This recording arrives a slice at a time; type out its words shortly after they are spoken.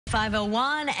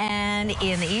5:01, and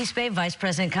in the East Bay, Vice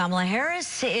President Kamala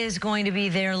Harris is going to be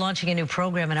there launching a new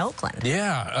program in Oakland.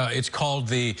 Yeah, it's called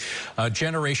the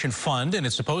Generation Fund, and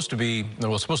it's supposed to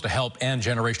help end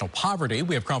generational poverty.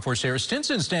 We have KRON 4's Sara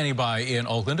Stinson standing by in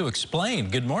Oakland to explain.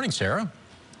 Good morning, Sara.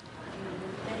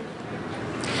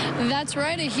 That's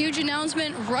right, a huge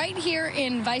announcement right here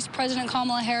in Vice President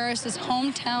Kamala Harris's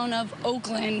hometown of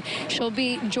Oakland. She'll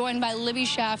be joined by Libby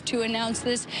Schaaf to announce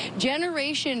this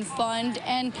Generation Fund.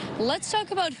 And let's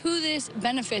talk about who this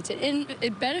benefits.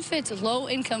 It benefits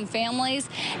low-income families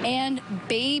and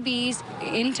babies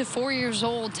into 4 years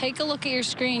old. Take a look at your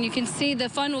screen. You can see the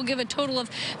fund will give a total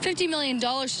of $50 million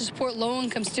to support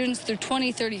low-income students through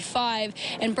 2035.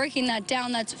 And breaking that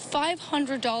down, that's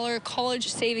 $500 college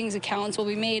savings accounts will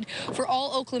be made for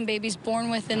all Oakland babies born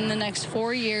within the next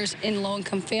 4 years in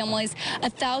low-income families.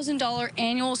 $1,000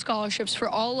 annual scholarships for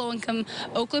all low-income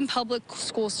Oakland public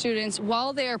school students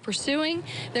while they are pursuing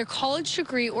their college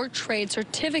degree or trade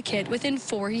certificate within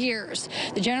 4 years.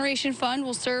 The Generation Fund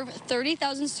will serve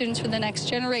 30,000 students for the next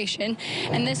generation,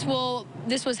 and this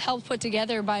was helped put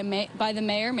together by the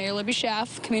Mayor Libby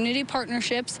Schaaf, community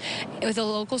partnerships with a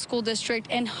local school district,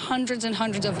 and hundreds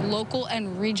of local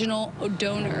and regional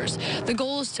donors. The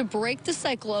goal is to break the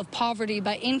cycle of poverty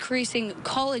by increasing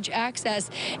college access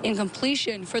and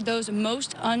completion for those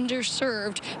most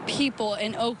underserved people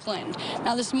in Oakland.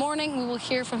 Now, this morning, we will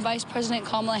hear from Vice President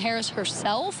Kamala Harris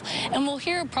herself, and we'll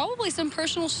hear probably some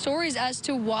personal stories as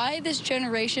to why this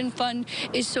Generation Fund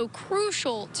is so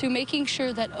crucial to making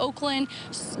sure that Oakland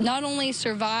not only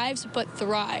survives, but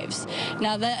thrives.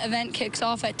 Now, that event kicks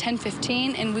off at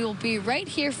 10:15, and we will be right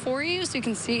here for you so you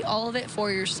can see all of it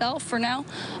for yourself. For now,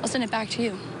 I'll send it back to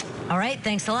you. All right,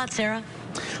 thanks a lot, Sara.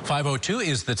 5:02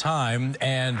 is the time,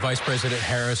 and Vice President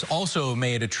Harris also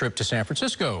made a trip to San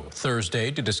Francisco Thursday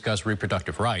to discuss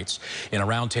reproductive rights. In a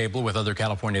roundtable with other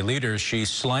California leaders, she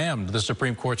slammed the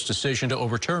Supreme Court's decision to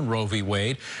overturn Roe v.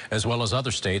 Wade, as well as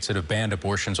other states that have banned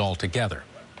abortions altogether.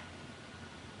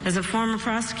 As a former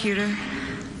prosecutor,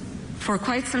 for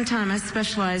quite some time I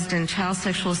specialized in child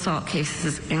sexual assault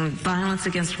cases and violence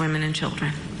against women and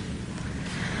children.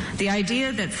 The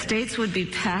idea that states would be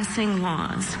passing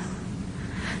laws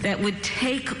that would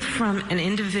take from an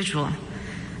individual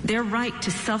their right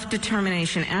to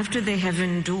self-determination after they have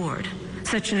endured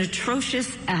such an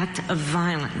atrocious act of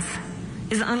violence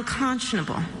is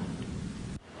unconscionable.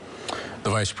 The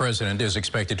Vice President is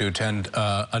expected to attend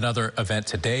another event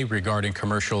today regarding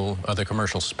the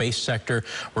commercial space sector.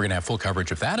 We're going to have full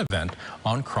coverage of that event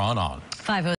on KRON On.